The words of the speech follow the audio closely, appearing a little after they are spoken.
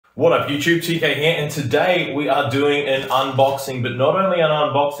What up YouTube, TK here, and today we are doing an unboxing, but not only an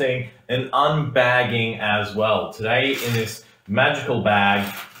unboxing, an unbagging as well. Today in this magical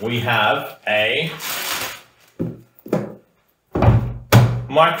bag, we have a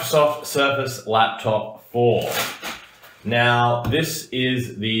Microsoft Surface Laptop 4. Now, this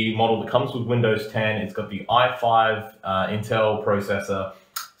is the model that comes with Windows 10. It's got the i5 Intel processor,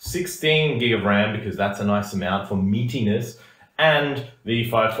 16 gig of RAM, because that's a nice amount for meatiness, and the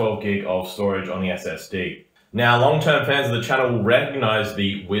 512 gig of storage on the SSD. Now, long-term fans of the channel will recognize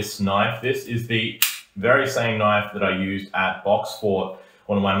the Whisk knife. This is the very same knife that I used at Box Fort,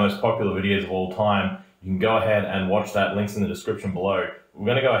 one of my most popular videos of all time. You can go ahead and watch that, links in the description below. We're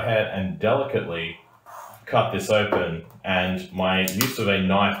going to go ahead and delicately cut this open, and my use of a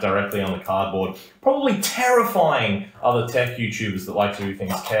knife directly on the cardboard, probably terrifying other tech YouTubers that like to do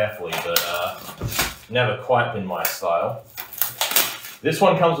things carefully, but never quite been my style. This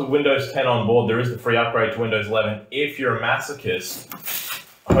one comes with Windows 10 on board. There is the free upgrade to Windows 11 if you're a masochist.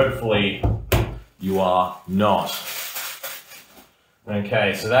 Hopefully you are not.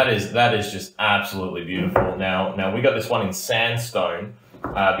 Okay, so that is just absolutely beautiful. Now we got this one in Sandstone.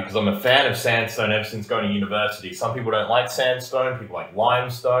 Because I'm a fan of Sandstone ever since going to university. Some people don't like Sandstone, people like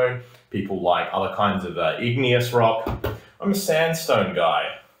limestone, people like other kinds of igneous rock. I'm a Sandstone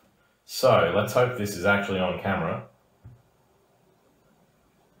guy. So let's hope this is actually on camera.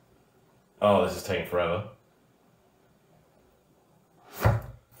 Oh, this is taking forever.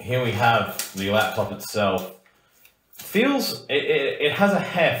 Here we have the laptop itself. It has a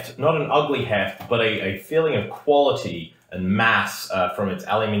heft, not an ugly heft, but a feeling of quality and mass from its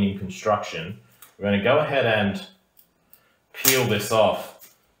aluminium construction. We're going to go ahead and peel this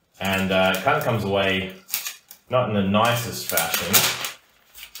off, and it kind of comes away not in the nicest fashion.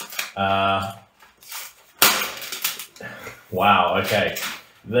 Wow, okay.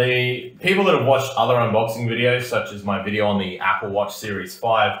 The people that have watched other unboxing videos, such as my video on the Apple Watch Series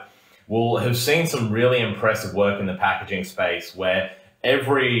 5, will have seen some really impressive work in the packaging space where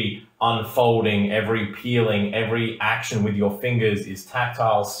every unfolding, every peeling, every action with your fingers is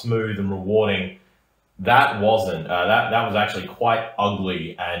tactile, smooth, and rewarding. That wasn't. That was actually quite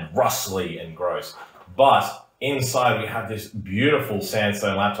ugly and rustly and gross. But inside we have this beautiful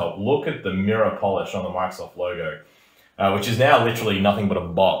Sandstone laptop. Look at the mirror polish on the Microsoft logo, which is now literally nothing but a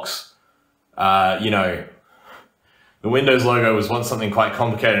box. You know, the Windows logo was once something quite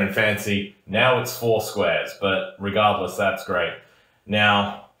complicated and fancy. Now it's 4 squares, but regardless, that's great.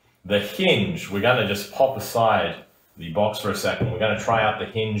 Now, the hinge, we're going to just pop aside the box for a second. We're going to try out the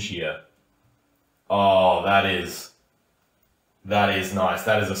hinge here. Oh, that is nice.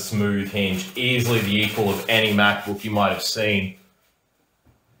 That is a smooth hinge, easily the equal of any MacBook you might have seen.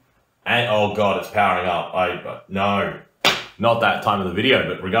 And, oh God, it's powering up. No, not that time of the video,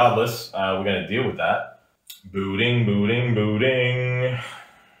 but regardless, we're going to deal with that. Booting, booting, booting.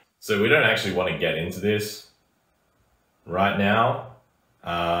 So we don't actually want to get into this right now.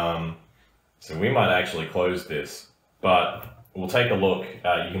 So we might actually close this, but we'll take a look.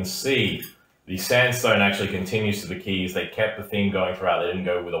 You can see the Sandstone actually continues to the keys. They kept the theme going throughout. They didn't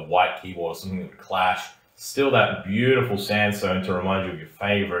go with a white keyboard or something that would clash. Still that beautiful Sandstone to remind you of your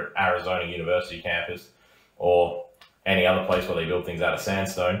favorite Arizona University campus or any other place where they build things out of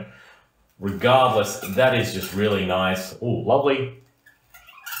sandstone. Regardless, that is just really nice. Ooh, lovely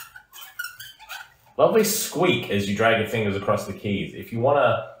squeak as you drag your fingers across the keys. If you want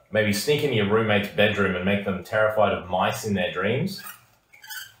to maybe sneak into your roommate's bedroom and make them terrified of mice in their dreams,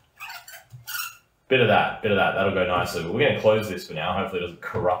 bit of that, that'll go nicely. But we're going to close this for now. Hopefully it doesn't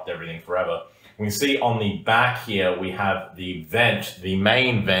corrupt everything forever. We can see on the back here, we have the vent, the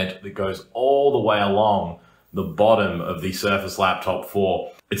main vent that goes all the way along the bottom of the Surface Laptop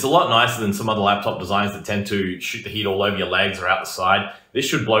 4. It's a lot nicer than some other laptop designs that tend to shoot the heat all over your legs or out the side. This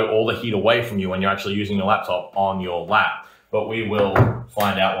should blow all the heat away from you when you're actually using your laptop on your lap. But we will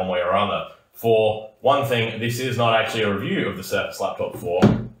find out one way or other. For one thing, this is not actually a review of the Surface Laptop 4.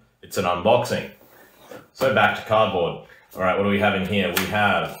 It's an unboxing. So back to cardboard. All right, what do we have in here? We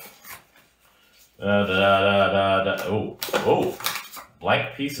have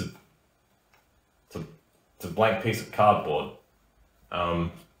blank piece of. It's a blank piece of cardboard. Oh,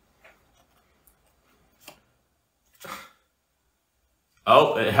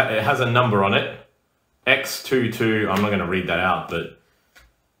 it has a number on it. X22, I'm not going to read that out, but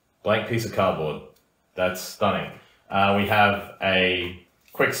blank piece of cardboard. That's stunning. We have a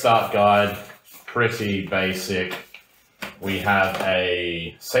quick start guide, pretty basic. We have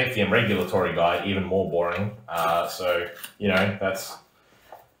a safety and regulatory guide, even more boring. So, you know, that's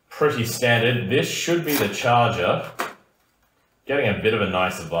pretty standard. This should be the charger. getting a bit of a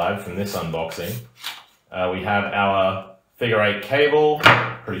nicer vibe from this unboxing. We have our figure 8 cable,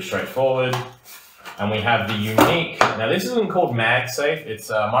 pretty straightforward. And we have the unique, now this isn't called MagSafe,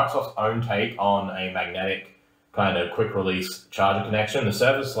 it's Microsoft's own take on a magnetic kind of quick release charger connection. The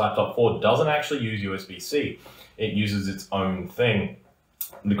Surface Laptop 4 doesn't actually use USB-C, it uses its own thing.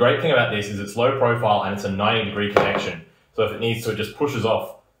 The great thing about this is it's low profile and it's a 90-degree connection. So if it needs to, it just pushes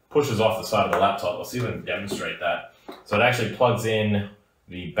off the side of the laptop. I'll see if I can demonstrate that. So it actually plugs in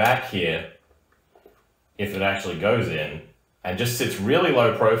the back here, if it actually goes in, and just sits really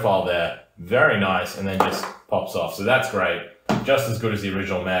low profile there, very nice, and then just pops off. So that's great. Just as good as the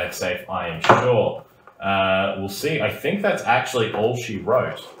original MagSafe, I am sure. We'll see. I think that's actually all she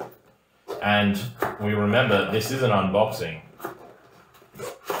wrote. And we remember, this is an unboxing.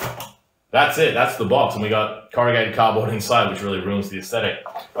 That's it, that's the box, and we got corrugated cardboard inside, which really ruins the aesthetic.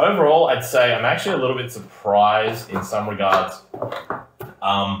 Overall, I'd say I'm actually a little bit surprised in some regards.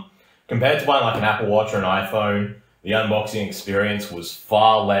 Compared to buying like an Apple Watch or an iPhone, the unboxing experience was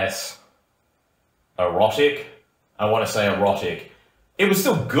far less erotic. I want to say erotic. It was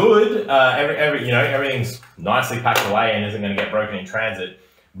still good. Everything's nicely packed away and isn't going to get broken in transit.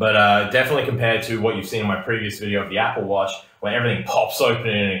 But definitely compared to what you've seen in my previous video of the Apple Watch, where everything pops open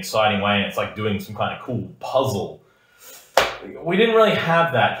in an exciting way and it's like doing some kind of cool puzzle. We didn't really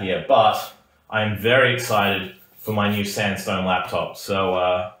have that here, but I am very excited for my new Sandstone laptop.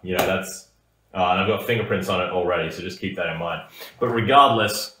 So, that's... and I've got fingerprints on it already, so just keep that in mind. But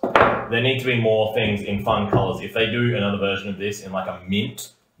regardless, there need to be more things in fun colors. If they do another version of this in like a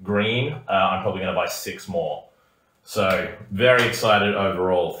mint green, I'm probably going to buy 6 more. So, very excited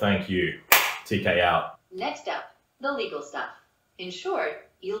overall. Thank you. TK out. Next up, the legal stuff. In short,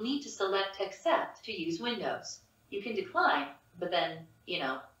 you'll need to select accept to use Windows. You can decline, but then,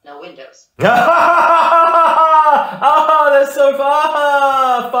 no Windows. Oh, that's so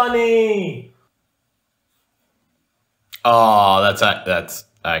funny. Oh, that's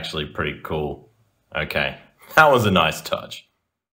actually pretty cool. Okay, that was a nice touch.